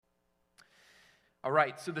All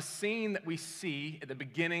right, so the scene that we see at the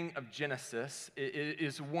beginning of Genesis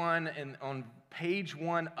is one, and on page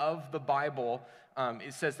 1 of the Bible,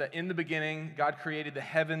 it says that in the beginning, God created the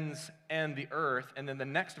heavens and the earth, and then the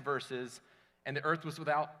next verses, and the earth was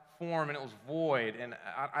without form and it was void. And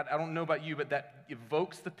I don't know about you, but that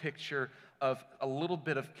evokes the picture of a little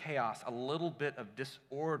bit of chaos, a little bit of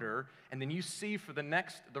disorder, and then you see for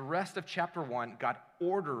the rest of chapter 1, God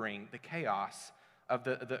ordering the chaos of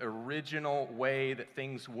the original way that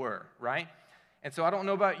things were, right? And so I don't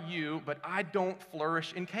know about you, but I don't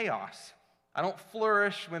flourish in chaos. I don't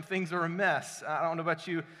flourish when things are a mess. I don't know about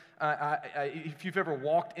you. If you've ever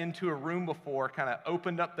walked into a room before, kind of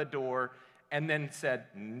opened up the door, and then said,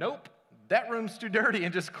 nope, that room's too dirty,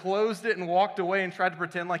 and just closed it and walked away and tried to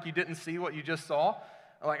pretend like you didn't see what you just saw.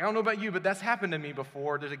 Like, I don't know about you, but that's happened to me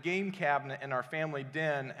before. There's a game cabinet in our family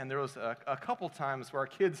den, and there was a couple times where our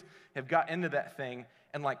kids have got into that thing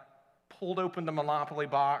and, like, pulled open the Monopoly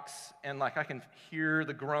box, and, like, I can hear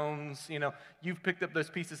the groans. You know, you've picked up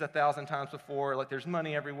those pieces 1,000 times before. Like, there's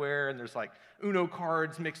money everywhere, and there's, like, Uno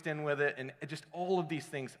cards mixed in with it, and just all of these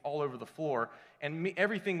things all over the floor. And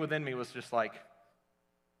everything within me was just like,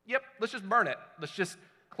 yep, let's just burn it. Let's just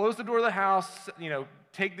close the door of the house,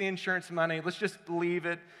 take the insurance money, let's just leave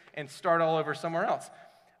it and start all over somewhere else.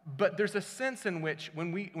 But there's a sense in which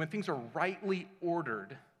when things are rightly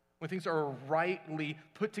ordered, when things are rightly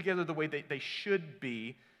put together the way they should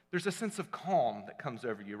be, there's a sense of calm that comes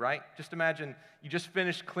over you, right? Just imagine you just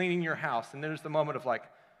finished cleaning your house, and there's the moment of like,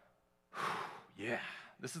 yeah,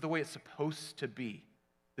 this is the way it's supposed to be.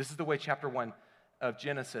 This is the way chapter 1 of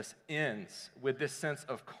Genesis ends, with this sense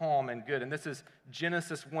of calm and good. And this is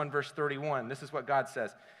Genesis 1, verse 31. This is what God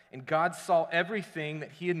says. And God saw everything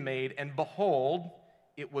that he had made, and behold,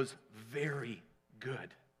 it was very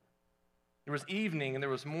good. There was evening and there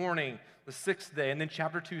was morning, the 6th day. And then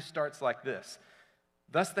chapter 2 starts like this.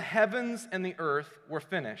 Thus the heavens and the earth were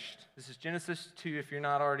finished. This is Genesis 2, if you're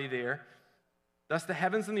not already there. Thus the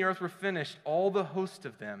heavens and the earth were finished, all the host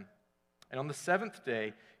of them. And on the 7th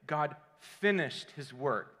day, God finished his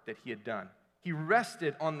work that he had done. He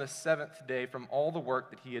rested on the 7th day from all the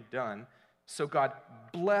work that he had done. So God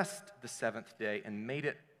blessed the 7th day and made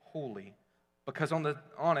it holy, because on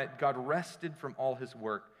it God rested from all his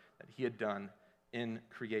work that he had done in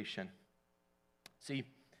creation. See,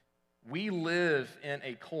 we live in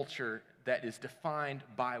a culture that is defined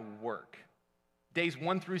by work. Days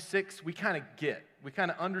 1 through 6, we kind of get. We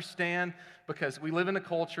kind of understand, because we live in a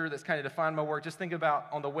culture that's kind of defined by work. Just think about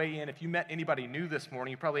on the way in, if you met anybody new this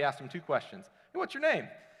morning, you probably asked them 2 questions. Hey, what's your name?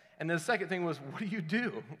 And then the second thing was, what do you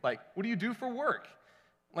do? Like, what do you do for work?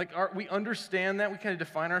 Like, we understand that. We kind of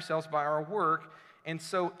define ourselves by our work. And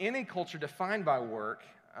so in a culture defined by work,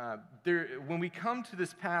 when we come to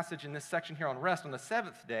this passage in this section here on rest on the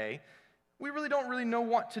 7th day, we really don't know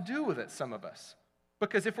what to do with it, some of us.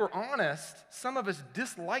 Because if we're honest, some of us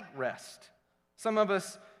dislike rest. Some of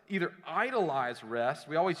us either idolize rest,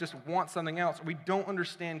 we always just want something else, or we don't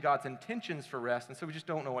understand God's intentions for rest, and so we just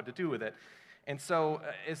don't know what to do with it. And so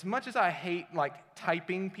as much as I hate, like,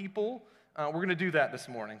 typing people, we're going to do that this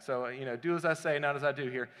morning. So, do as I say, not as I do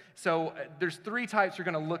here. So there's 3 types you're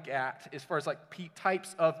going to look at as far as, like,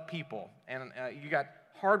 types of people. And you got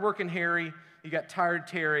hardworking Harry, you got tired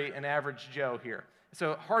Terry, and average Joe here.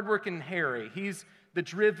 So hardworking Harry, he's the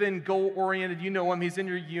driven, goal-oriented, you know him, he's in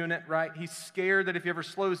your unit, right? He's scared that if he ever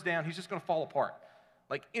slows down, he's just going to fall apart.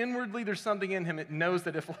 Like, inwardly, there's something in him that knows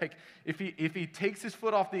that if he takes his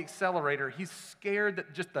foot off the accelerator, he's scared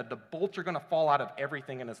that just the bolts are going to fall out of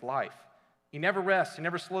everything in his life. He never rests, he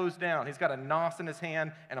never slows down. He's got a nos in his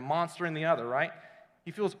hand and a monster in the other, right?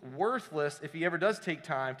 He feels worthless if he ever does take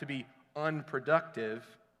time to be unproductive,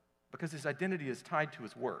 because his identity is tied to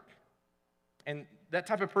his work. And that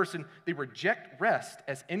type of person, they reject rest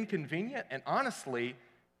as inconvenient, and honestly,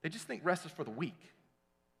 they just think rest is for the weak.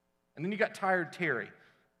 And then you got tired Terry.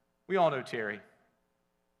 We all know Terry.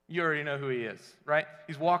 You already know who he is, right?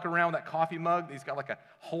 He's walking around with that coffee mug. He's got like a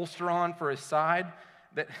holster on for his side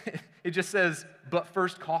that it just says, "But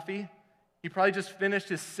first coffee." He probably just finished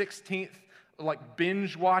his 16th like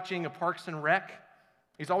binge watching of Parks and Rec.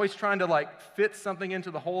 He's always trying to like fit something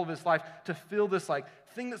into the whole of his life to fill this like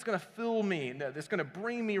thing that's going to fill me, that's going to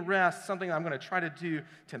bring me rest, something I'm going to try to do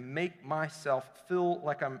to make myself feel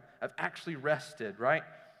like I've actually rested, right?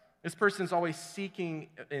 This person's always seeking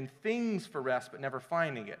in things for rest, but never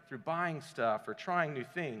finding it through buying stuff or trying new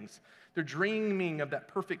things. They're dreaming of that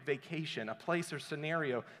perfect vacation, a place or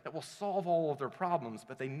scenario that will solve all of their problems,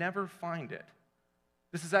 but they never find it.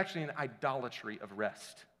 This is actually an idolatry of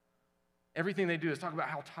rest. Everything they do is talk about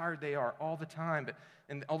how tired they are all the time,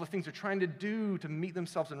 and all the things they're trying to do to meet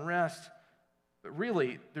themselves in rest, But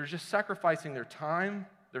really, they're just sacrificing their time,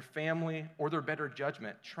 their family, or their better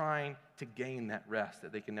judgment trying to gain that rest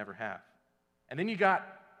that they can never have. And then you got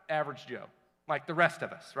average Joe, like the rest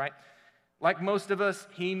of us, right? Like most of us,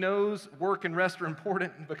 he knows work and rest are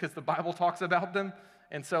important because the Bible talks about them.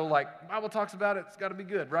 And so, like, the Bible talks about it, it's got to be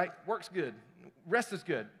good, right? Work's good. Rest is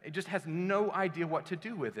good. It just has no idea what to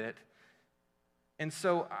do with it. And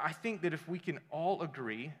so I think that if we can all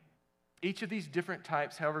agree, each of these different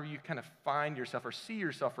types, however you kind of find yourself or see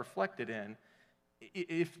yourself reflected in,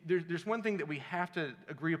 if there's one thing that we have to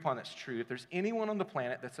agree upon that's true, if there's anyone on the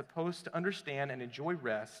planet that's supposed to understand and enjoy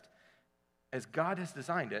rest as God has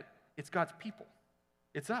designed it, it's God's people.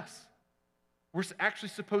 It's us. We're actually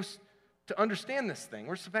supposed to understand this thing.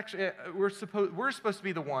 We're supposed to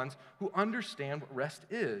be the ones who understand what rest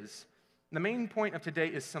is. And the main point of today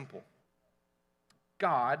is simple.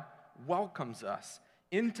 God welcomes us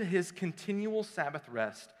into his continual Sabbath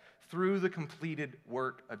rest through the completed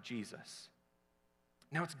work of Jesus.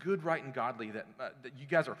 Now, it's good, right, and godly that you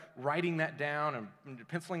guys are writing that down and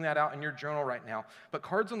penciling that out in your journal right now. But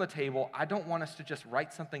cards on the table, I don't want us to just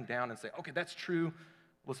write something down and say, okay, that's true,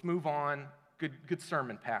 let's move on. Good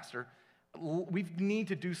sermon, Pastor. We need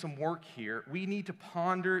to do some work here. We need to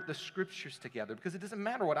ponder the scriptures together because it doesn't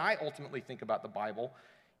matter what I ultimately think about the Bible.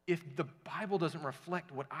 If the Bible doesn't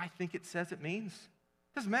reflect what I think it says it means,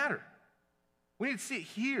 it doesn't matter. We need to see it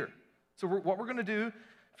here. So what we're going to do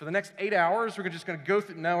for the next 8 hours, we're just going to go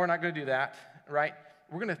through. No, we're not going to do that, right?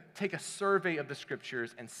 We're going to take a survey of the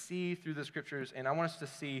scriptures and see through the scriptures, and I want us to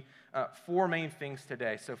see 4 main things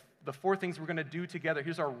today. So the 4 things we're going to do together,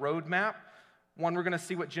 here's our roadmap. One, we're going to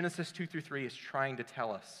see what Genesis 2 through 3 is trying to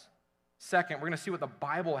tell us. Second, we're going to see what the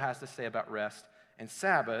Bible has to say about rest and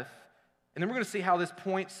Sabbath. And then we're going to see how this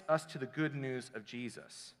points us to the good news of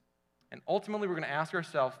Jesus. And ultimately, we're going to ask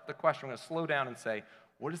ourselves the question. We're going to slow down and say,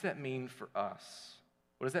 what does that mean for us?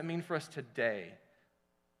 What does that mean for us today?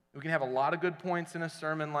 We can have a lot of good points in a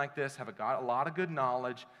sermon like this, have a lot of good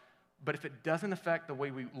knowledge, but if it doesn't affect the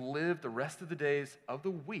way we live the rest of the days of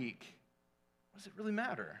the week, what does it really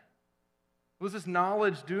matter? Was this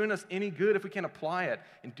knowledge doing us any good if we can't apply it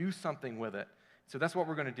and do something with it? So that's what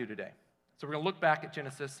we're going to do today. So we're going to look back at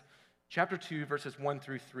Genesis chapter 2, verses 1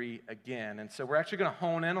 through 3 again. And so we're actually going to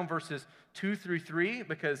hone in on verses 2 through 3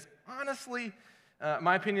 because honestly,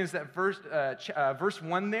 my opinion is that verse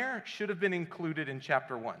 1 there should have been included in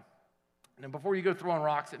chapter 1. And before you go throwing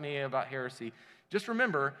rocks at me about heresy, just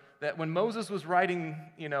remember that when Moses was writing,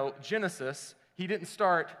 Genesis, he didn't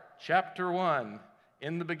start chapter 1.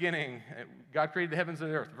 In the beginning, God created the heavens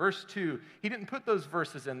and the earth. Verse 2, he didn't put those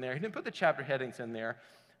verses in there. He didn't put the chapter headings in there.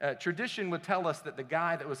 Tradition would tell us that the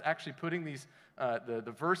guy that was actually putting these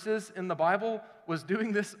the verses in the Bible was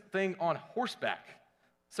doing this thing on horseback.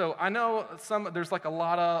 So I know there's like a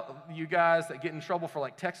lot of you guys that get in trouble for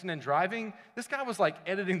like texting and driving. This guy was like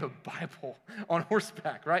editing the Bible on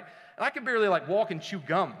horseback, right? And I could barely like walk and chew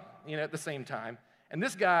gum, at the same time. And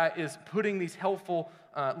this guy is putting these helpful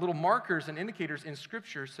little markers and indicators in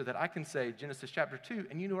Scripture so that I can say Genesis chapter 2,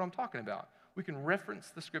 and you know what I'm talking about. We can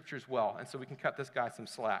reference the Scriptures well, and so we can cut this guy some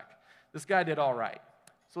slack. This guy did all right.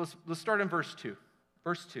 So let's start in verse 2.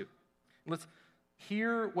 Verse 2. Let's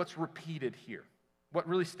hear what's repeated here. What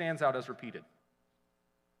really stands out as repeated.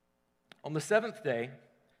 On the 7th day,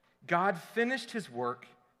 God finished his work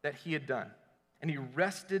that he had done, and he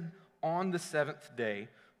rested on the 7th day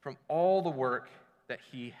from all the work that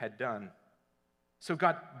he had done. So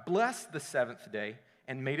God blessed the 7th day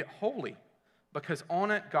and made it holy, because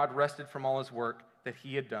on it God rested from all his work that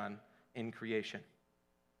he had done in creation.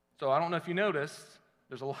 So I don't know if you noticed,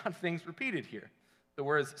 there's a lot of things repeated here. The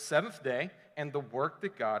words 7th day and the work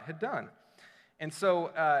that God had done. And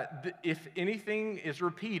so if anything is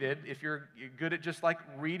repeated, if you're good at just like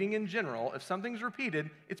reading in general, if something's repeated,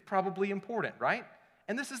 it's probably important, right?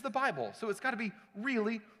 And this is the Bible, so it's got to be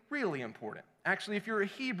really, really important. Actually, if you're a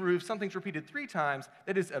Hebrew, if something's repeated 3 times,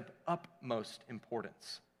 that is of utmost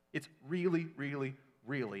importance. It's really, really,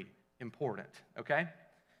 really important, okay?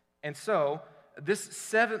 And so this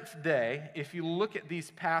 7th day, if you look at these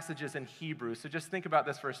passages in Hebrew, so just think about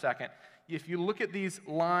this for a second. If you look at these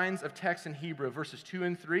lines of text in Hebrew, verses 2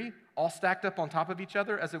 and 3, all stacked up on top of each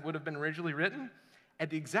other as it would have been originally written, at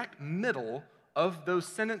the exact middle of those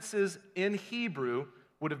sentences in Hebrew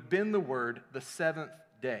would have been the word the 7th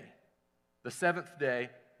day. The 7th day,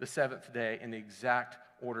 the 7th day, in the exact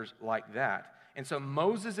orders like that. And so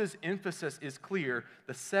Moses' emphasis is clear.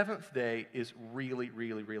 The 7th day is really,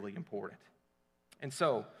 really, really important. And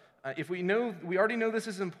so if we already know this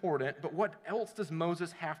is important, but what else does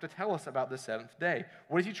Moses have to tell us about the 7th day?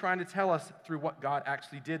 What is he trying to tell us through what God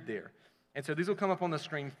actually did there? And so these will come up on the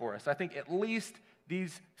screen for us. I think at least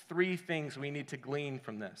these three things we need to glean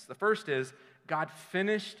from this. The first is God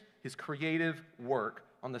finished his creative work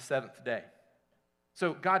on the seventh day.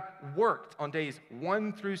 So God worked on days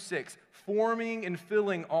 1 through 6, forming and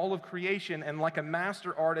filling all of creation, and like a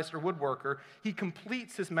master artist or woodworker, he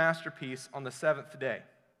completes his masterpiece on the seventh day.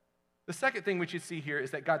 The second thing we should see here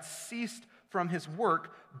is that God ceased from his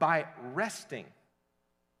work by resting.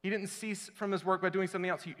 He didn't cease from his work by doing something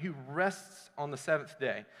else. He rests on the seventh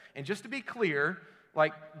day. And just to be clear,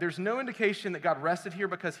 like, there's no indication that God rested here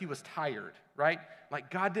because he was tired, right? Like,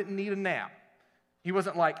 God didn't need a nap. He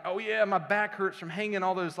wasn't like, oh yeah, my back hurts from hanging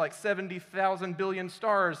all those like 70,000 billion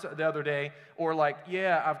stars the other day. Or like,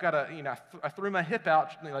 yeah, I've got I threw my hip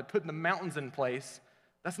out, like putting the mountains in place.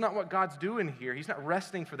 That's not what God's doing here. He's not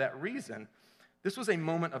resting for that reason. This was a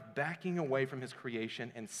moment of backing away from his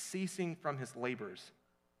creation and ceasing from his labors.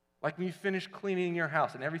 Like when you finish cleaning your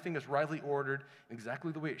house and everything is rightly ordered,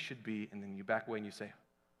 exactly the way it should be, and then you back away and you say,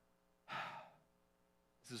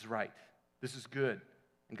 this is right. This is good.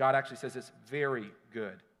 And God actually says it's very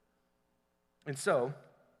good. And so,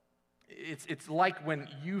 it's like when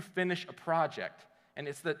you finish a project, and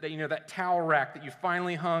it's that towel rack that you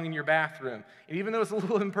finally hung in your bathroom. And even though it's a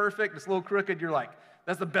little imperfect, it's a little crooked, you're like,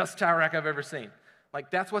 that's the best towel rack I've ever seen. Like,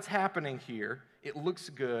 that's what's happening here. It looks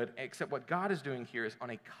good, except what God is doing here is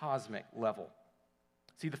on a cosmic level.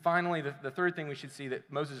 See, finally, the third thing we should see that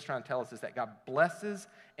Moses is trying to tell us is that God blesses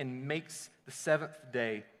and makes the seventh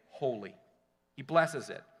day holy. He blesses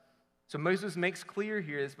it. So Moses makes clear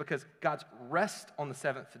here is because God's rest on the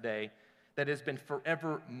seventh day that has been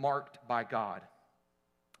forever marked by God.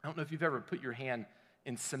 I don't know if you've ever put your hand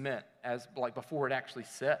in cement as like before it actually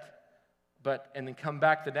set, and then come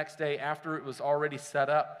back the next day after it was already set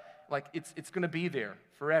up. Like it's going to be there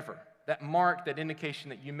forever. That mark, that indication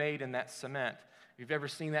that you made in that cement. If you've ever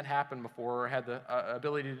seen that happen before or had the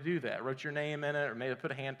ability to do that, wrote your name in it or maybe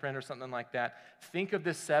put a handprint or something like that, think of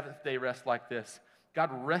this seventh day rest like this. God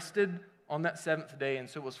rested on that seventh day, and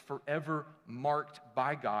so it was forever marked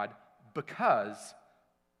by God because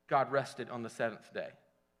God rested on the seventh day.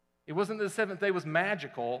 It wasn't that the seventh day was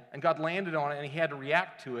magical and God landed on it and he had to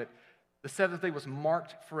react to it. The seventh day was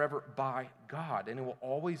marked forever by God, and it will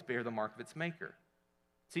always bear the mark of its maker.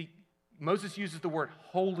 See, Moses uses the word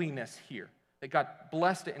holiness here, that God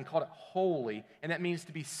blessed it and called it holy, and that means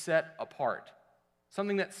to be set apart.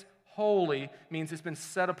 Something that's holy means it's been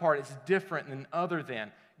set apart, it's different than other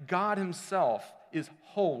than. God himself is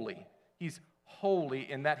holy. He's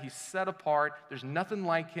holy in that he's set apart. There's nothing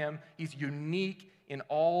like him. He's unique in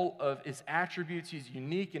all of his attributes. He's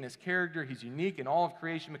unique in his character. He's unique in all of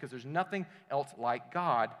creation because there's nothing else like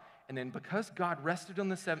God. And then because God rested on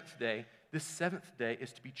the seventh day, this seventh day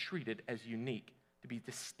is to be treated as unique, to be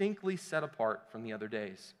distinctly set apart from the other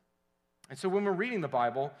days. And so when we're reading the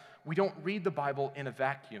Bible, we don't read the Bible in a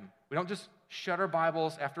vacuum. We don't just shut our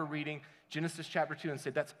Bibles after reading Genesis chapter 2 and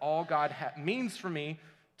say, that's all God means for me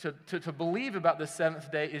to believe about this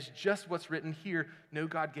seventh day is just what's written here. No,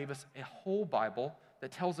 God gave us a whole Bible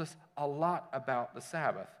that tells us a lot about the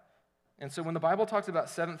Sabbath. And so when the Bible talks about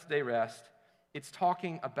seventh day rest, it's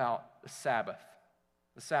talking about the Sabbath.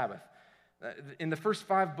 The Sabbath. In the first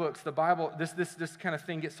 5 books, the Bible, this kind of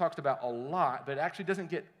thing gets talked about a lot, but it actually doesn't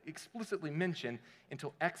get explicitly mentioned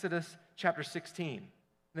until Exodus chapter 16.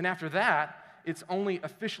 Then after that, it's only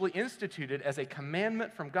officially instituted as a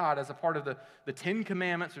commandment from God, as a part of the 10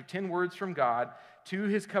 commandments or 10 words from God to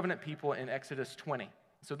his covenant people in Exodus 20.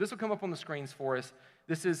 So this will come up on the screens for us.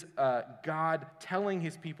 This is God telling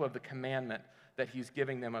his people of the commandment that he's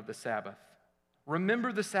giving them of the Sabbath.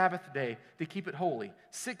 Remember the Sabbath day to keep it holy.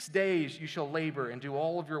 6 days you shall labor and do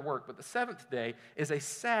all of your work, but the seventh day is a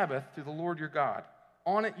Sabbath to the Lord your God.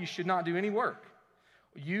 On it you should not do any work.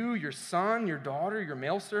 You, your son, your daughter, your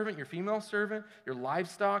male servant, your female servant, your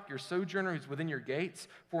livestock, your sojourner who's within your gates.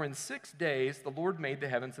 For in 6 days the Lord made the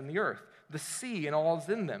heavens and the earth, the sea and all is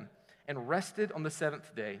in them, and rested on the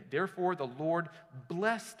seventh day. Therefore the Lord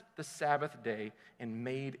blessed the Sabbath day and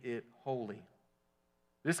made it holy.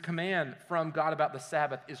 This command from God about the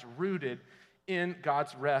Sabbath is rooted in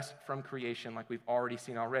God's rest from creation, like we've already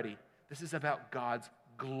seen already. This is about God's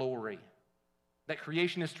glory. That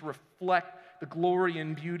creation is to reflect the glory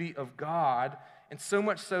and beauty of God, and so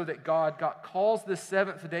much so that God calls this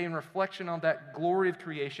seventh day in reflection on that glory of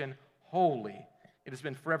creation holy. It has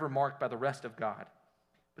been forever marked by the rest of God.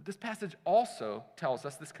 But this passage also tells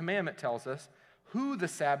us, this commandment tells us, who the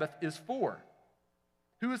Sabbath is for.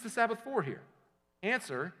 Who is the Sabbath for here?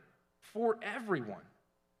 Answer, for everyone.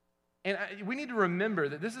 And we need to remember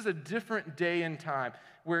that this is a different day and time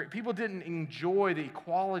where people didn't enjoy the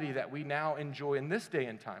equality that we now enjoy in this day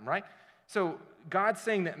and time, right? So God's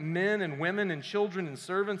saying that men and women and children and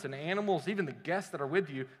servants and animals, even the guests that are with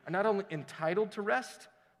you, are not only entitled to rest,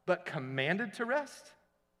 but commanded to rest.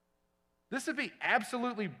 This would be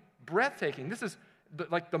absolutely breathtaking. This is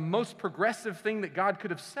like the most progressive thing that God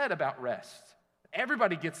could have said about rest.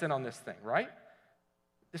 Everybody gets in on this thing, right?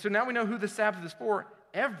 So now we know who the Sabbath is for,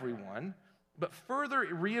 everyone. But further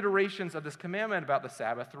reiterations of this commandment about the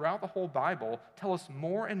Sabbath throughout the whole Bible tell us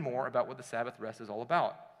more and more about what the Sabbath rest is all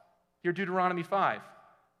about. Here, Deuteronomy 5,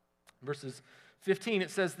 verses 15, it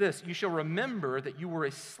says this: "You shall remember that you were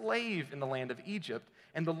a slave in the land of Egypt,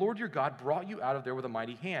 and the Lord your God brought you out of there with a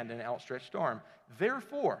mighty hand and an outstretched arm.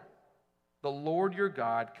 Therefore, the Lord your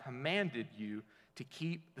God commanded you to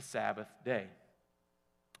keep the Sabbath day."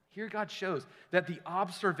 Here God shows that the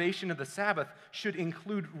observation of the Sabbath should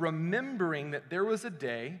include remembering that there was a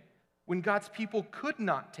day when God's people could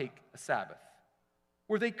not take a Sabbath,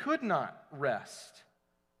 where they could not rest.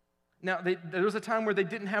 Now, there was a time where they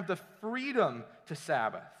didn't have the freedom to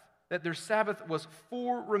Sabbath, that their Sabbath was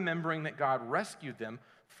for remembering that God rescued them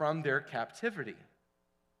from their captivity,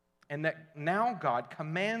 and that now God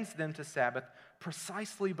commands them to Sabbath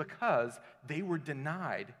precisely because they were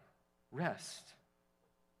denied rest.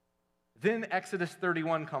 Then Exodus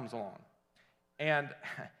 31 comes along, and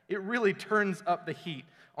it really turns up the heat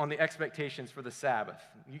on the expectations for the Sabbath.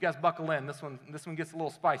 You guys buckle in. This one gets a little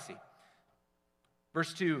spicy.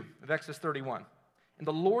 Verse 2 of Exodus 31. "And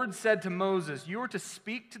the Lord said to Moses, 'You are to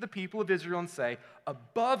speak to the people of Israel and say,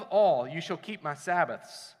 above all, you shall keep my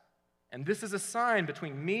Sabbaths. And this is a sign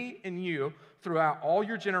between me and you throughout all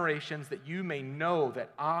your generations, that you may know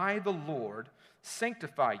that I, the Lord,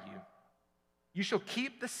 sanctify you. You shall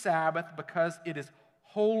keep the Sabbath because it is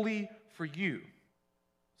holy for you.'"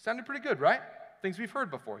 Sounded pretty good, right? Things we've heard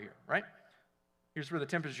before here, right? Here's where the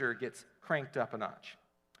temperature gets cranked up a notch.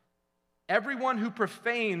 "Everyone who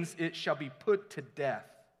profanes it shall be put to death.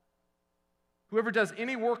 Whoever does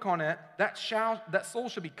any work on it, that soul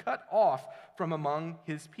shall be cut off from among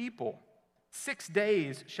his people. 6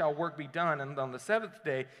 days shall work be done, and on the seventh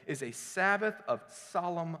day is a Sabbath of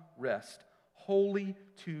solemn rest, holy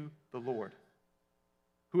to the Lord.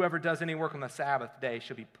 Whoever does any work on the Sabbath day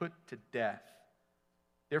shall be put to death.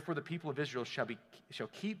 Therefore the people of Israel shall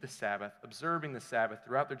keep the Sabbath, observing the Sabbath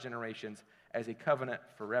throughout their generations as a covenant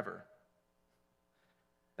forever."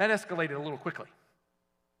 That escalated a little quickly.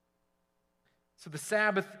 So the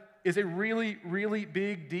Sabbath is a really, really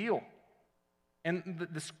big deal. And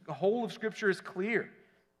the whole of Scripture is clear.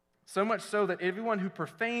 So much so that everyone who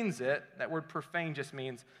profanes it, that word profane just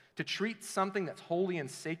means to treat something that's holy and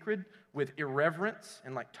sacred with irreverence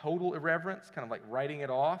and like total irreverence, kind of like writing it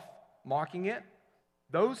off, mocking it,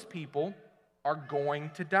 those people are going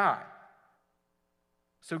to die.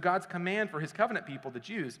 So God's command for his covenant people, the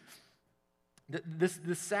Jews, this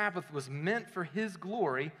Sabbath was meant for his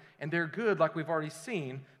glory and their good, like we've already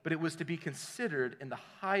seen, but it was to be considered in the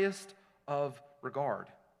highest of regard.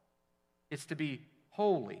 It's to be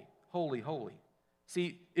holy, holy, holy.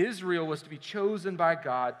 See, Israel was to be chosen by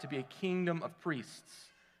God to be a kingdom of priests,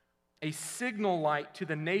 a signal light to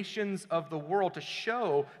the nations of the world, to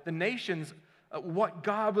show the nations what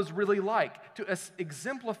God was really like, to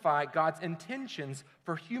exemplify God's intentions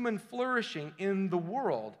for human flourishing in the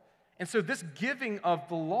world. And so this giving of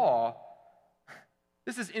the law,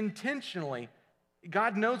 this is intentionally,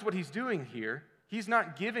 God knows what he's doing here. He's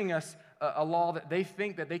not giving us a law that they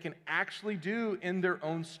think that they can actually do in their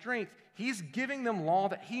own strength. He's giving them law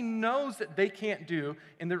that he knows that they can't do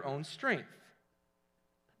in their own strength.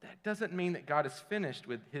 That doesn't mean that God is finished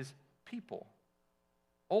with his people.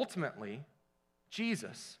 Ultimately,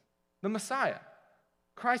 Jesus, the Messiah,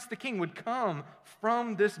 Christ the King, would come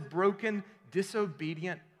from this broken,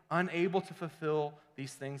 disobedient, unable to fulfill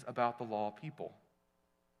these things about the law people.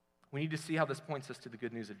 We need to see how this points us to the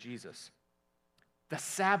good news of Jesus. The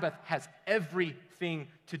Sabbath has everything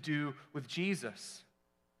to do with Jesus,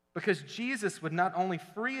 because Jesus would not only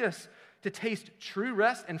free us to taste true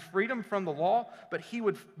rest and freedom from the law, but he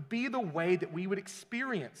would be the way that we would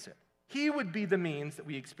experience it. He would be the means that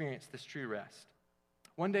we experience this true rest.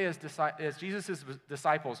 One day, as Jesus'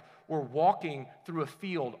 disciples were walking through a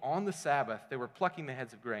field on the Sabbath, they were plucking the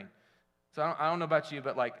heads of grain. So I don't know about you,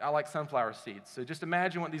 but I like sunflower seeds. So just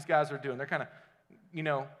imagine what these guys are doing. They're kind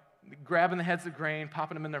of, grabbing the heads of grain,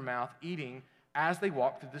 popping them in their mouth, eating as they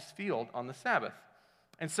walk through this field on the Sabbath.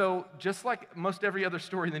 And so just like most every other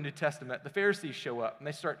story in the New Testament, the Pharisees show up and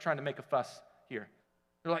they start trying to make a fuss here.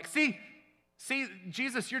 They're like, see,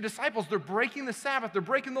 Jesus, your disciples, they're breaking the Sabbath, they're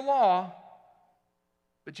breaking the law.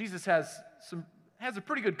 But Jesus has a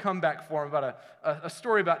pretty good comeback for him about a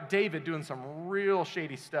story about David doing some real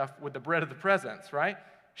shady stuff with the bread of the presence, right?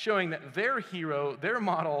 showing that their hero, their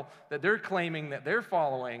model, that they're claiming, that they're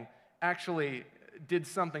following, actually did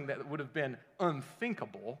something that would have been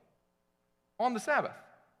unthinkable on the Sabbath.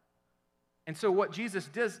 And so what Jesus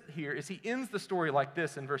does here is he ends the story like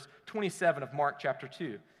this in verse 27 of Mark chapter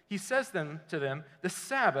 2. He says to them, the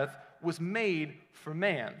Sabbath was made for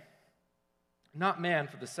man, not man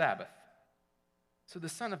for the Sabbath. So the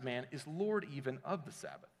Son of Man is Lord even of the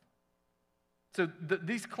Sabbath. So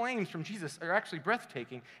these claims from Jesus are actually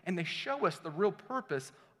breathtaking, and they show us the real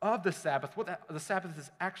purpose of the Sabbath, what the Sabbath is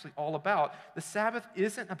actually all about. The Sabbath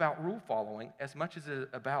isn't about rule following as much as it is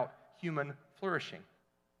about human flourishing,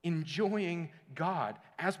 enjoying God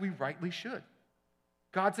as we rightly should.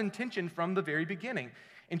 God's intention from the very beginning.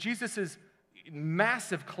 And Jesus'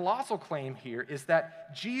 massive, colossal claim here is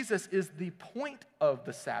that Jesus is the point of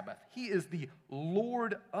the Sabbath. He is the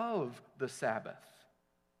Lord of the Sabbath.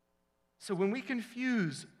 So when we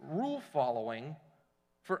confuse rule following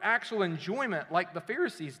for actual enjoyment like the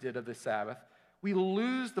Pharisees did of the Sabbath, we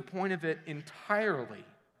lose the point of it entirely.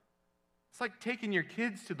 It's like taking your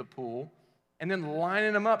kids to the pool and then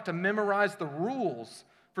lining them up to memorize the rules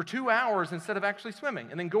for 2 hours instead of actually swimming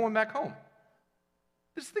and then going back home.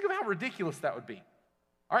 Just think of how ridiculous that would be.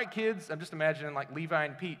 All right, kids, I'm just imagining like Levi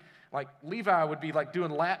and Pete. Like Levi would be like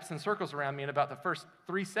doing laps and circles around me in about the first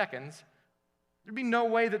 3 seconds. There'd be no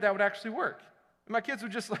way that would actually work. And my kids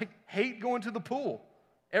would just like hate going to the pool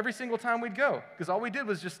every single time we'd go because all we did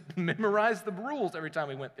was just memorize the rules every time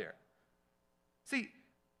we went there. See,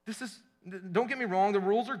 don't get me wrong, the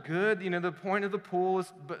rules are good. The point of the pool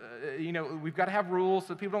is, we've got to have rules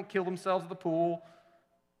so people don't kill themselves at the pool.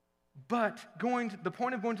 But the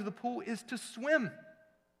point of going to the pool is to swim.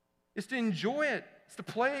 It's to enjoy it. It's to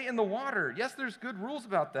play in the water. Yes, there's good rules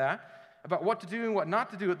about that, about what to do and what not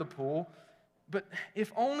to do at the pool. But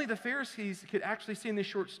if only the Pharisees could actually see in this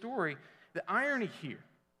short story the irony here,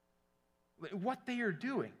 what they are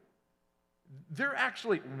doing. They're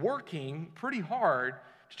actually working pretty hard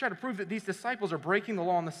to try to prove that these disciples are breaking the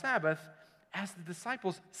law on the Sabbath as the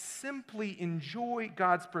disciples simply enjoy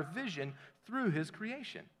God's provision through his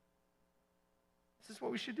creation. This is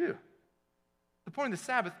what we should do. The point of the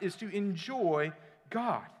Sabbath is to enjoy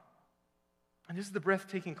God. And this is the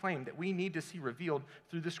breathtaking claim that we need to see revealed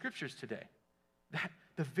through the scriptures today. That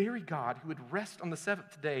the very God who would rest on the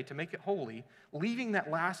seventh day to make it holy, leaving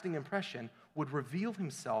that lasting impression, would reveal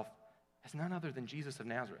himself as none other than Jesus of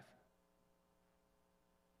Nazareth.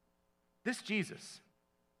 This Jesus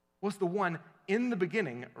was the one in the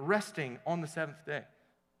beginning resting on the seventh day.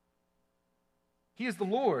 He is the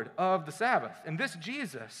Lord of the Sabbath. And this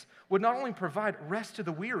Jesus would not only provide rest to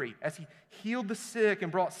the weary as he healed the sick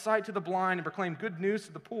and brought sight to the blind and proclaimed good news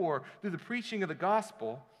to the poor through the preaching of the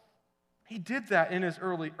gospel. He did that in his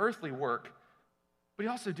early earthly work, but he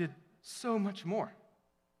also did so much more.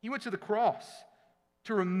 He went to the cross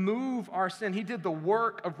to remove our sin. He did the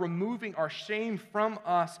work of removing our shame from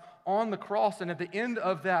us on the cross. And at the end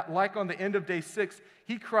of that, like on the end of day 6,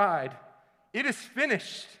 he cried, "It is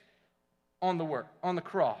finished." On the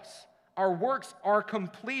cross. Our works are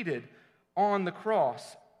completed on the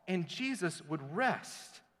cross, and Jesus would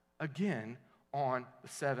rest again on the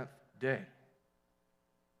seventh day.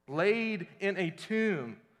 Laid in a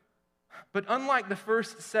tomb. But unlike the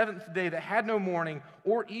first seventh day that had no morning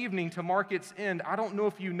or evening to mark its end, I don't know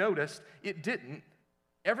if you noticed, it didn't.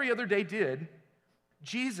 Every other day did.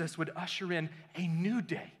 Jesus would usher in a new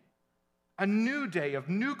day. A new day of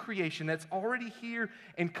new creation that's already here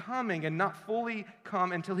and coming and not fully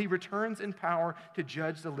come until he returns in power to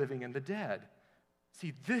judge the living and the dead.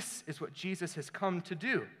 See, this is what Jesus has come to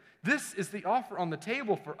do. This is the offer on the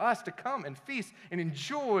table for us to come and feast and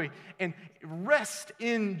enjoy and rest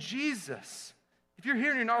in Jesus. If you're here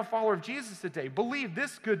and you're not a follower of Jesus today, believe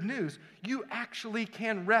this good news. You actually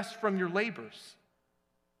can rest from your labors.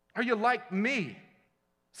 Are you like me?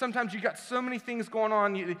 Sometimes you got so many things going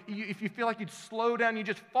on, if you feel like you'd slow down, you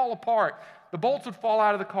just fall apart. The bolts would fall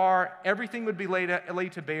out of the car, everything would be laid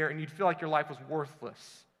to bear, and you'd feel like your life was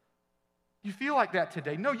worthless. You feel like that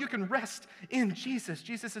today. No, you can rest in Jesus.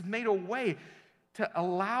 Jesus has made a way to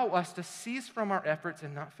allow us to cease from our efforts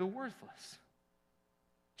and not feel worthless.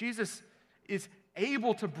 Jesus is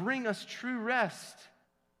able to bring us true rest.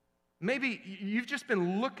 Maybe you've just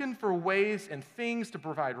been looking for ways and things to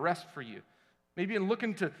provide rest for you. Maybe in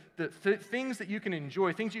looking to the things that you can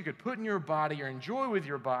enjoy, things you could put in your body or enjoy with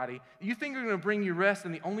your body, you think are going to bring you rest,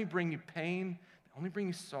 and they only bring you pain, they only bring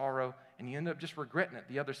you sorrow, and you end up just regretting it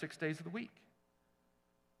the other 6 days of the week.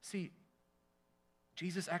 See,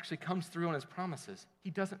 Jesus actually comes through on his promises.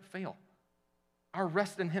 He doesn't fail. Our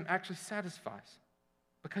rest in him actually satisfies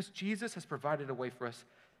because Jesus has provided a way for us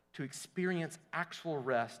to experience actual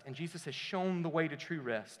rest. And Jesus has shown the way to true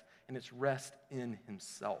rest, and it's rest in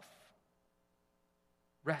himself.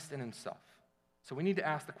 Rest in himself. So we need to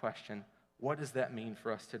ask the question, what does that mean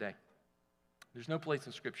for us today? There's no place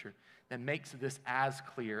in Scripture that makes this as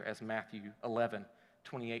clear as Matthew 11,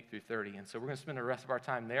 28 through 30. And so we're going to spend the rest of our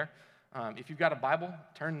time there. If you've got a Bible,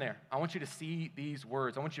 turn there. I want you to see these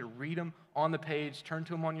words. I want you to read them on the page, turn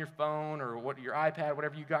to them on your phone or your iPad,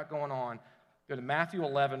 whatever you got going on. Go to Matthew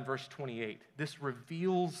 11, verse 28. This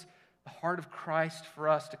reveals the heart of Christ for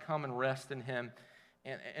us to come and rest in him.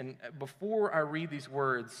 And before I read these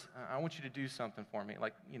words, I want you to do something for me.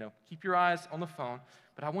 Like, keep your eyes on the phone,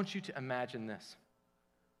 but I want you to imagine this.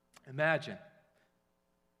 Imagine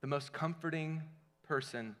the most comforting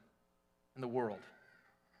person in the world.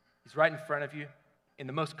 He's right in front of you in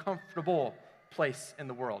the most comfortable place in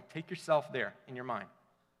the world. Take yourself there in your mind.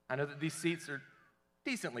 I know that these seats are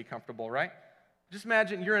decently comfortable, right? Just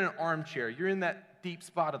imagine you're in an armchair. You're in that deep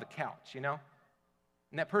spot of the couch, And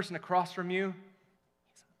that person across from you,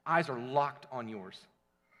 his eyes are locked on yours.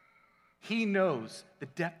 He knows the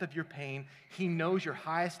depth of your pain. He knows your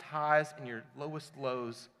highest highs and your lowest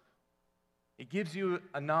lows. It gives you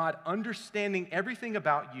a nod, understanding everything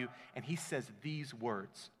about you, and he says these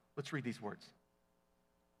words. Let's read these words.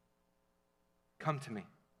 Come to me,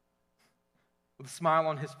 with a smile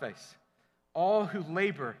on his face, all who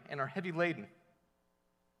labor and are heavy laden,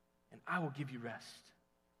 and I will give you rest.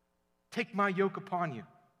 Take my yoke upon you.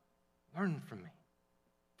 Learn from me,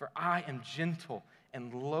 for I am gentle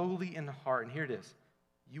and lowly in heart. And here it is.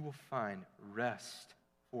 You will find rest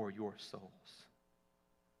for your souls.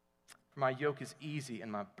 For my yoke is easy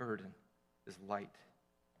and my burden is light.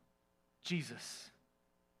 Jesus,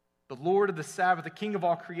 the Lord of the Sabbath, the King of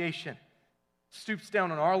all creation, stoops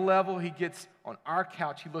down on our level. He gets on our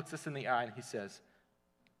couch. He looks us in the eye and he says,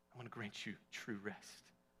 I want to grant you true rest.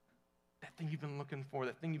 That thing you've been looking for,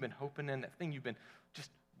 that thing you've been hoping in, that thing you've been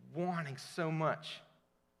just wanting so much.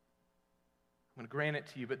 I'm going to grant it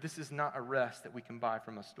to you, but this is not a rest that we can buy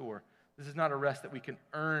from a store. This is not a rest that we can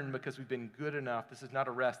earn because we've been good enough. This is not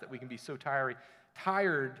a rest that we can be so tired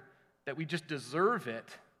that we just deserve it.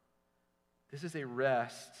 This is a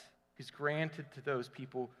rest is granted to those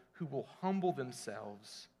people who will humble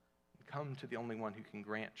themselves and come to the only one who can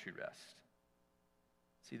grant true rest.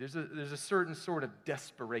 See, there's a certain sort of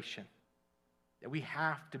desperation that we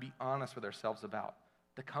have to be honest with ourselves about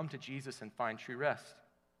to come to Jesus and find true rest.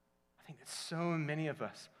 I think that so many of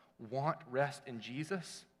us want rest in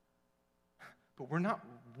Jesus, but we're not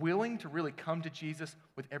willing to really come to Jesus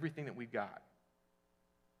with everything that we've got.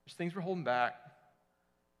 There's things we're holding back.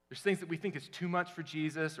 There's things that we think is too much for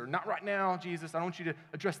Jesus, or not right now, Jesus. I don't want you to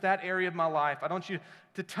address that area of my life. I don't want you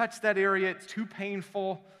to touch that area. It's too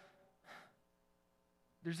painful.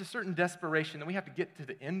 There's a certain desperation that we have to get to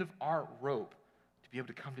the end of our rope to be able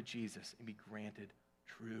to come to Jesus and be granted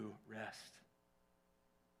true rest.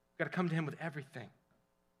 We've got to come to him with everything.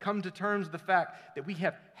 Come to terms with the fact that we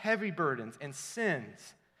have heavy burdens and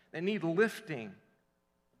sins that need lifting.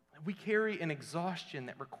 We carry an exhaustion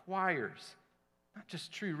that requires not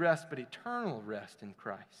just true rest, but eternal rest in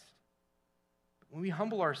Christ. But when we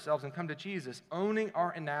humble ourselves and come to Jesus, owning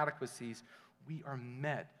our inadequacies, we are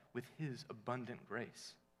met with his abundant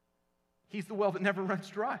grace. He's the well that never runs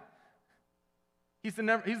dry. He's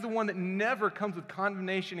the one that never comes with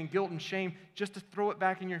condemnation and guilt and shame just to throw it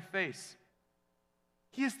back in your face.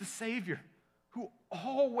 He is the Savior who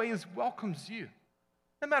always welcomes you.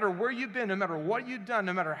 No matter where you've been, no matter what you've done,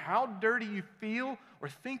 no matter how dirty you feel or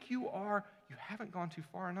think you are, you haven't gone too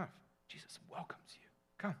far enough. Jesus welcomes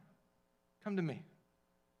you. Come to me.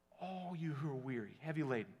 All you who are weary, heavy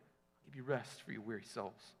laden, I'll give you rest for your weary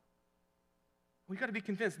souls. We've got to be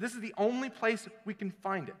convinced this is the only place we can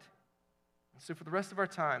find it. And so for the rest of our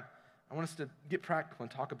time, I want us to get practical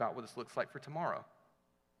and talk about what this looks like for tomorrow.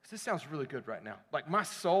 Because this sounds really good right now. Like my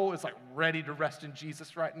soul is like ready to rest in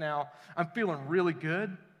Jesus right now. I'm feeling really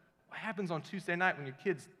good. What happens on Tuesday night when your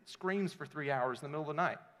kid screams for 3 hours in the middle of the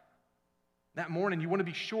night? That morning, you want to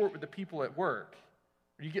be short with the people at work,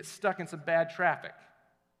 or you get stuck in some bad traffic.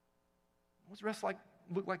 What's rest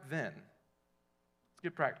look like then? Let's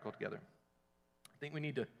get practical together. I think we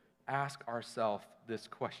need to ask ourselves this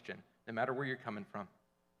question, no matter where you're coming from.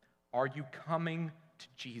 Are you coming to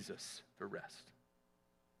Jesus for rest?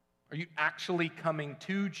 Are you actually coming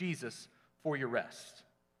to Jesus for your rest?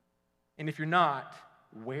 And if you're not,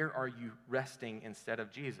 where are you resting instead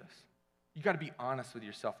of Jesus? You got to be honest with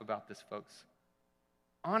yourself about this, folks.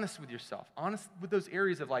 Honest with yourself. Honest with those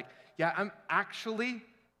areas of I'm actually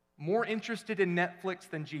more interested in Netflix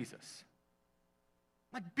than Jesus.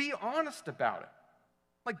 Be honest about it.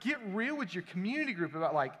 Like, get real with your community group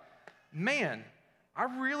about, like, man, I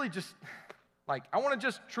really just, like, I want to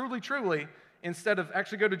just truly, instead of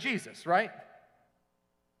actually go to Jesus, right?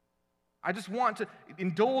 I just want to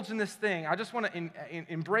indulge in this thing. I just want to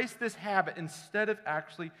embrace this habit instead of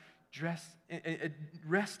actually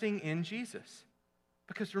resting in Jesus.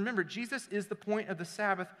 Because remember, Jesus is the point of the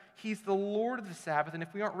Sabbath. He's the Lord of the Sabbath. And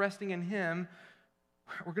if we aren't resting in him,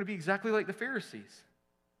 we're going to be exactly like the Pharisees.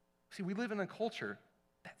 See, we live in a culture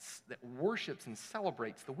that worships and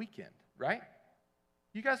celebrates the weekend, right?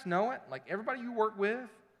 You guys know it. Like everybody you work with,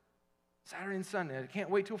 Saturday and Sunday, I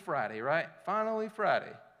can't wait till Friday, right? Finally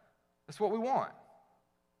Friday. That's what we want.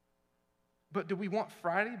 But do we want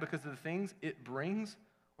Friday because of the things it brings,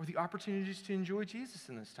 or the opportunities to enjoy Jesus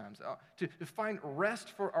in those times, to find rest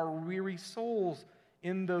for our weary souls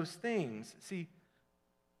in those things? See,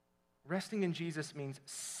 resting in Jesus means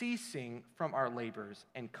ceasing from our labors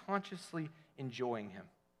and consciously enjoying him.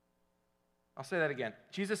 I'll say that again.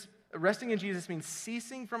 Resting in Jesus means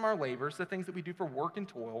ceasing from our labors, the things that we do for work and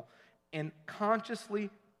toil, and consciously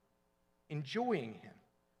enjoying him.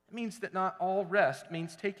 It means that not all rest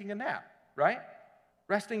means taking a nap, right?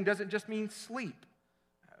 Resting doesn't just mean sleep.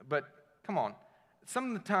 But come on,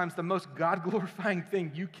 some of the times the most God-glorifying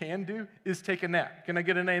thing you can do is take a nap. Can I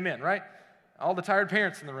get an amen, right? All the tired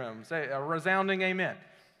parents in the room, say a resounding amen.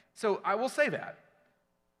 So I will say that.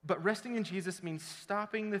 But resting in Jesus means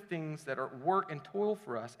stopping the things that are work and toil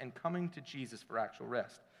for us and coming to Jesus for actual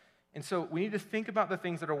rest. And so we need to think about the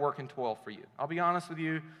things that are work and toil for you. I'll be honest with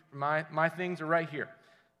you, my things are right here.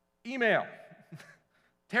 Email,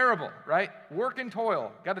 terrible, right? Work and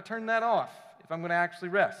toil, got to turn that off if I'm going to actually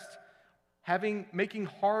rest. Making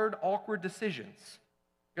hard, awkward decisions,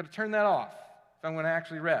 got to turn that off if I'm going to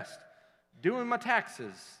actually rest. Doing my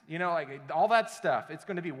taxes, like all that stuff, it's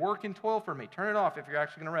going to be work and toil for me. Turn it off if you're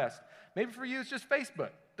actually going to rest. Maybe for you it's just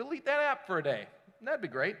Facebook. Delete that app for a day. That'd be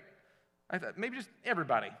great. I thought maybe just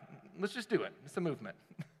everybody. Let's just do it. It's a movement.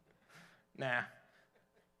 Nah.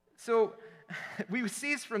 So we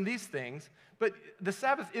cease from these things, but the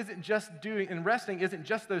Sabbath isn't just and resting isn't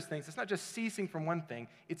just those things. It's not just ceasing from one thing.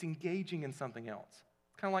 It's engaging in something else.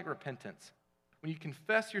 It's kind of like repentance. When you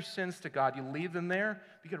confess your sins to God, you leave them there,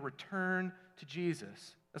 but you got to return to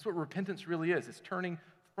Jesus. That's what repentance really is. It's turning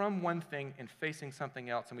from one thing and facing something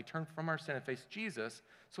else. And we turn from our sin and face Jesus.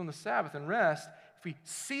 So on the Sabbath and rest, if we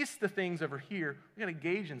cease the things over here, we got to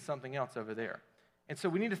engage in something else over there. And so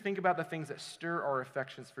we need to think about the things that stir our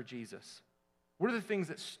affections for Jesus. What are the things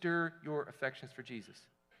that stir your affections for Jesus?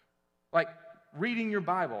 Like reading your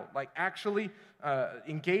Bible, like actually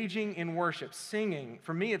engaging in worship, singing.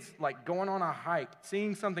 For me, it's like going on a hike,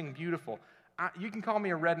 seeing something beautiful. You can call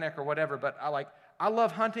me a redneck or whatever, but I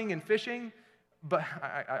love hunting and fishing, but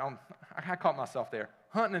I caught myself there.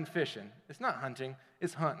 Hunting and fishing. It's not hunting,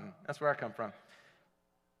 it's hunting. That's where I come from.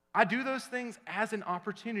 I do those things as an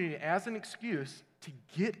opportunity, as an excuse to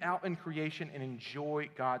get out in creation and enjoy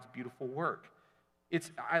God's beautiful work.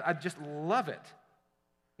 I just love it.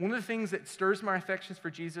 One of the things that stirs my affections for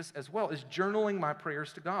Jesus as well is journaling my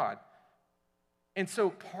prayers to God. And so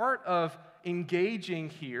part of engaging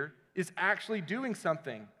here is actually doing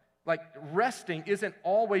something. Like resting isn't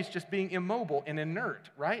always just being immobile and inert,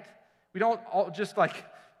 right? We don't all just like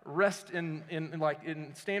rest in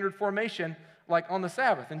standard formation like on the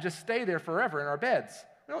Sabbath and just stay there forever in our beds.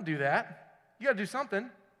 We don't do that. You got to do something.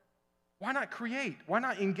 Why not create? Why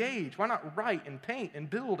not engage? Why not write and paint and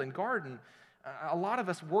build and garden? A lot of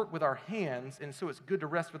us work with our hands, and so it's good to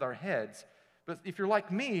rest with our heads. But if you're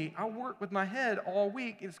like me, I work with my head all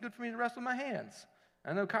week, and it's good for me to rest with my hands.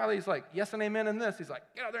 I know Kylie's like, yes and amen in this. He's like,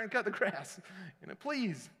 get out there and cut the grass.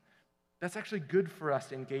 Please. That's actually good for us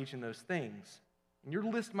to engage in those things. And your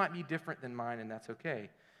list might be different than mine, and that's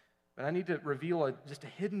okay. But I need to reveal just a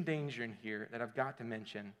hidden danger in here that I've got to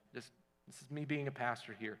mention. This is me being a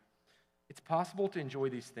pastor here. It's possible to enjoy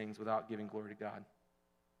these things without giving glory to God.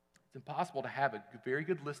 It's impossible to have a very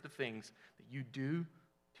good list of things that you do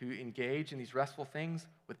to engage in these restful things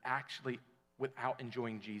without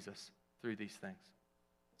enjoying Jesus through these things.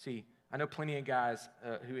 See, I know plenty of guys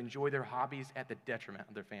who enjoy their hobbies at the detriment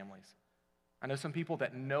of their families. I know some people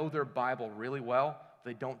that know their Bible really well, but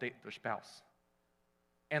they don't date their spouse.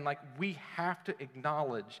 And we have to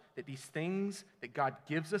acknowledge that these things that God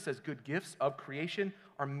gives us as good gifts of creation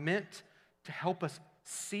are meant to help us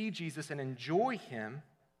see Jesus and enjoy him,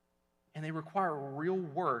 and they require real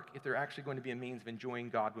work if they're actually going to be a means of enjoying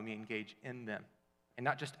God when we engage in them, and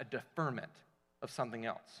not just a deferment of something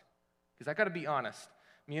else. Because I got to be honest,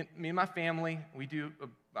 Me and my family,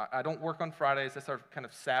 I don't work on Fridays. That's our kind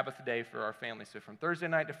of Sabbath day for our family. So from Thursday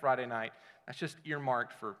night to Friday night, that's just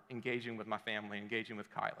earmarked for engaging with my family, engaging with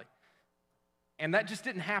Kylie. And that just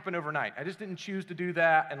didn't happen overnight. I just didn't choose to do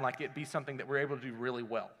that and like it be something that we're able to do really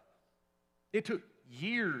well. It took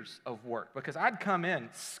years of work because I'd come in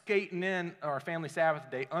skating in our family Sabbath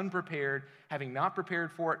day unprepared, having not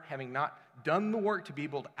prepared for it, having not done the work to be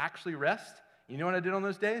able to actually rest. You know what I did on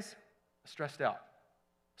those days? I stressed out.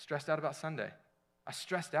 Stressed out about Sunday. I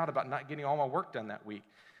stressed out about not getting all my work done that week.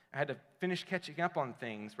 I had to finish catching up on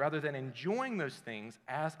things rather than enjoying those things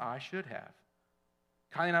as I should have.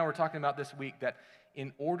 Kylie and I were talking about this week that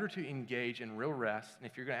in order to engage in real rest, and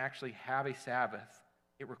if you're going to actually have a Sabbath,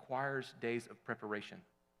 it requires days of preparation.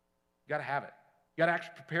 You got to have it. You got to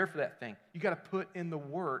actually prepare for that thing. You got to put in the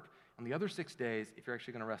work on the other 6 days if you're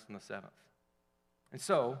actually going to rest on the 7th. And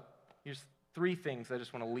so, here's 3 things I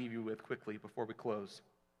just want to leave you with quickly before we close.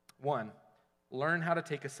 1, learn how to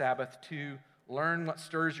take a Sabbath. 2, learn what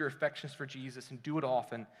stirs your affections for Jesus and do it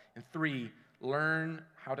often. And 3, learn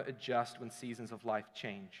how to adjust when seasons of life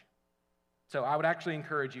change. So I would actually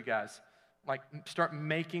encourage you guys, like, start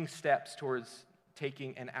making steps towards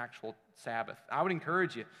taking an actual Sabbath. I would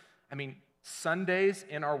encourage you. Sundays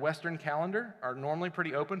in our Western calendar are normally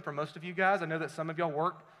pretty open for most of you guys. I know that some of y'all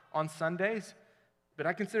work on Sundays, but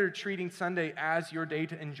I consider treating Sunday as your day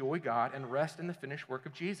to enjoy God and rest in the finished work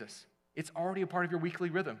of Jesus. It's already a part of your weekly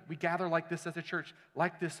rhythm. We gather like this as a church,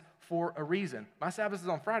 like this for a reason. My Sabbath is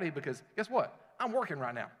on Friday because guess what? I'm working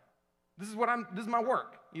right now. This is my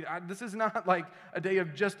work. This is not like a day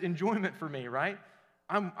of just enjoyment for me, right?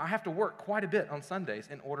 I have to work quite a bit on Sundays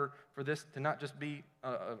in order for this to not just be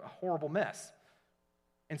a horrible mess.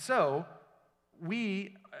 And so,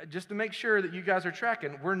 just to make sure that you guys are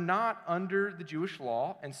tracking, we're not under the Jewish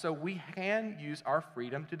law, and so we can use our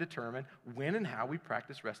freedom to determine when and how we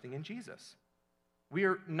practice resting in Jesus. We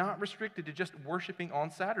are not restricted to just worshiping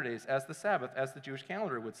on Saturdays as the Sabbath, as the Jewish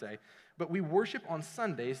calendar would say, but we worship on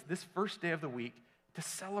Sundays, this first day of the week, to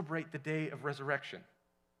celebrate the day of resurrection.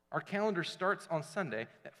 Our calendar starts on Sunday,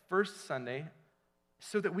 that first Sunday,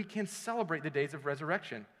 so that we can celebrate the days of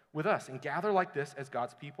resurrection with us and gather like this as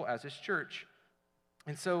God's people, as His church.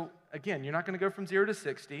 And so, again, you're not going to go from 0 to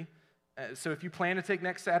 60. So if you plan to take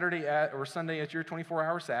next Saturday or Sunday as your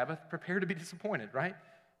 24-hour Sabbath, prepare to be disappointed, right?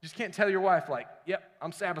 You just can't tell your wife, like, yep,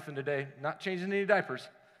 I'm Sabbathing today, not changing any diapers.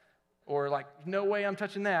 Or like, no way I'm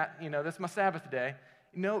touching that, that's my Sabbath day.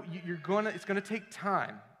 No, it's going to take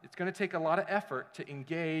time. It's going to take a lot of effort to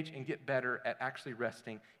engage and get better at actually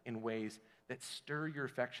resting in ways that stir your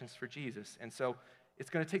affections for Jesus. And so it's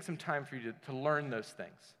going to take some time for you to learn those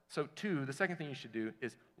things. So 2, the second thing you should do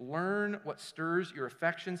is learn what stirs your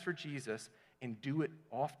affections for Jesus and do it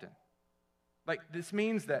often. Like, this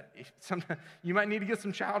means that you might need to get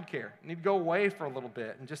some childcare. You need to go away for a little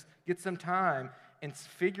bit and just get some time and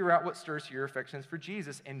figure out what stirs your affections for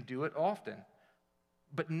Jesus and do it often,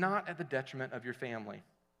 but not at the detriment of your family.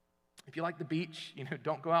 If you like the beach,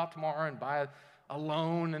 don't go out tomorrow and buy a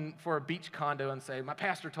loan for a beach condo and say, my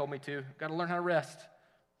pastor told me to. Got to learn how to rest.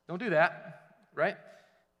 Don't do that, right?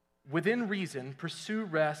 Within reason, pursue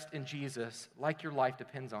rest in Jesus like your life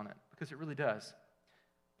depends on it, because it really does.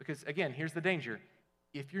 Because, again, here's the danger.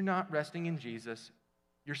 If you're not resting in Jesus,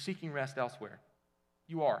 you're seeking rest elsewhere.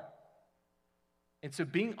 You are. And so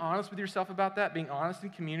being honest with yourself about that, being honest in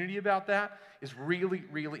community about that is really,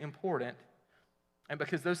 really important. And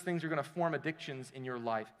because those things are going to form addictions in your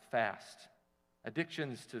life fast.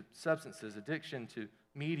 Addictions to substances, addiction to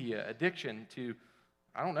media, addiction to,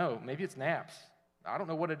 I don't know, maybe it's naps. I don't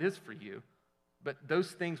know what it is for you. But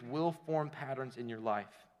those things will form patterns in your life.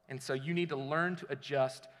 And so you need to learn to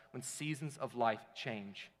adjust when seasons of life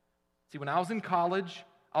change. See, when I was in college,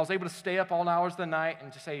 I was able to stay up all hours of the night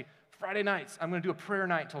and to say, Friday nights, I'm going to do a prayer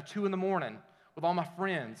night till 2 in the morning with all my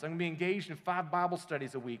friends. I'm going to be engaged in 5 Bible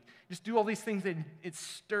studies a week. Just do all these things that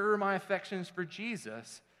stir my affections for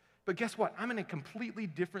Jesus. But guess what? I'm in a completely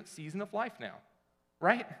different season of life now,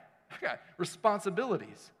 right? I've got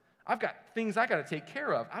responsibilities. I've got things I got to take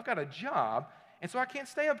care of. I've got a job. And so I can't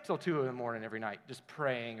stay up till 2 in the morning every night just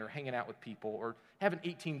praying or hanging out with people or having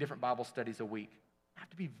 18 different Bible studies a week. I have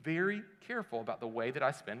to be very careful about the way that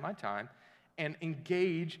I spend my time and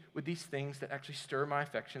engage with these things that actually stir my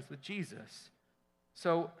affections with Jesus.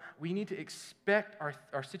 So we need to expect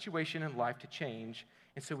our situation in life to change,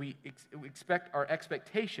 and so we expect our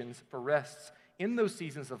expectations for rests in those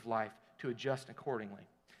seasons of life to adjust accordingly.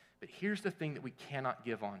 But here's the thing that we cannot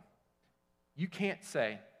give on. You can't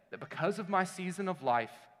say that because of my season of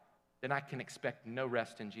life, then I can expect no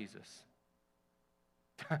rest in Jesus.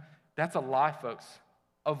 That's a lie, folks.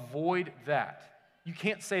 Avoid that. You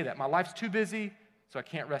can't say that. My life's too busy, so I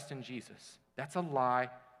can't rest in Jesus. That's a lie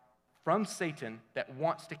from Satan that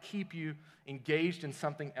wants to keep you engaged in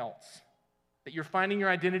something else. That you're finding your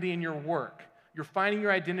identity in your work. You're finding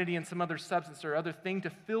your identity in some other substance or other thing to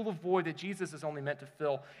fill the void that Jesus is only meant to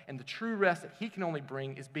fill. And the true rest that he can only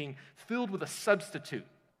bring is being filled with a substitute.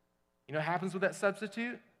 You know what happens with that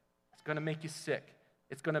substitute? It's going to make you sick.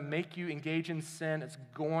 It's going to make you engage in sin. It's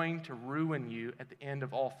going to ruin you at the end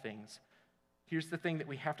of all things. Here's the thing that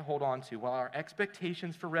we have to hold on to. While our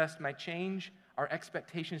expectations for rest might change, our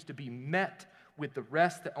expectations to be met with the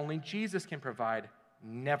rest that only Jesus can provide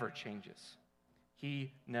never changes.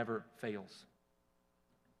 He never fails.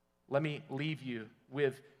 Let me leave you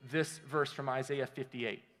with this verse from Isaiah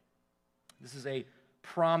 58. This is a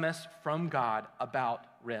promise from God about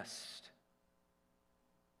rest.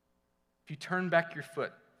 If you turn back your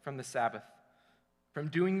foot from the Sabbath, from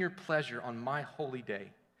doing your pleasure on my holy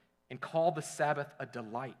day, and call the Sabbath a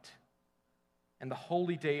delight, and the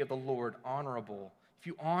holy day of the Lord honorable, if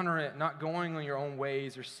you honor it, not going on your own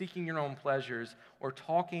ways or seeking your own pleasures or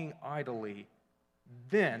talking idly,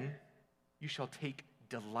 then you shall take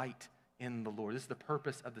delight in the Lord. This is the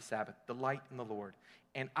purpose of the Sabbath, delight in the Lord.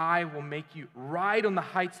 And I will make you ride on the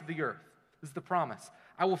heights of the earth. This is the promise.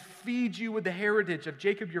 I will feed you with the heritage of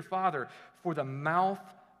Jacob your father, for the mouth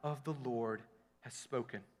of the Lord has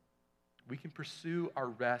spoken. We can pursue our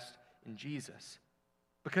rest in Jesus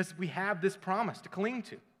because we have this promise to cling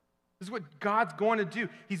to. This is what God's going to do.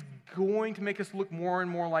 He's going to make us look more and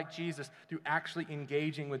more like Jesus through actually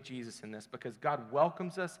engaging with Jesus in this, because God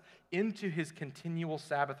welcomes us into his continual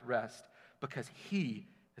Sabbath rest because he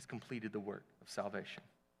has completed the work of salvation.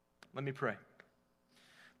 Let me pray.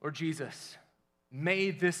 Lord Jesus, may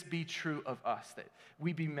this be true of us, that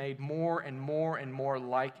we be made more and more and more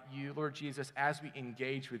like you, Lord Jesus, as we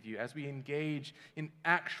engage with you, as we engage in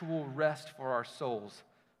actual rest for our souls,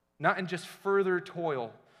 not in just further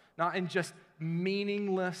toil, not in just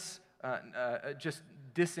meaningless, just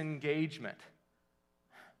disengagement.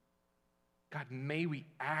 God, may we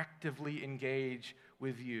actively engage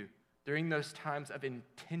with you during those times of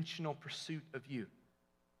intentional pursuit of you.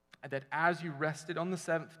 And that as you rested on the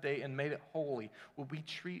seventh day and made it holy, will we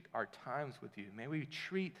treat our times with you? May we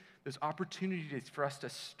treat those opportunities for us to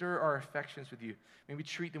stir our affections with you. May we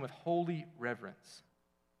treat them with holy reverence,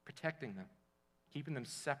 protecting them, keeping them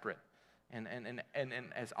separate, and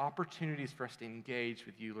as opportunities for us to engage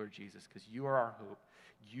with you, Lord Jesus, because you are our hope,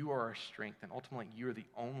 you are our strength, and ultimately you are the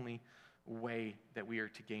only way that we are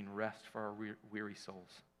to gain rest for our weary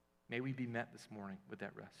souls. May we be met this morning with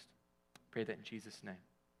that rest. Pray that in Jesus' name.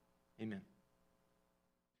 Amen.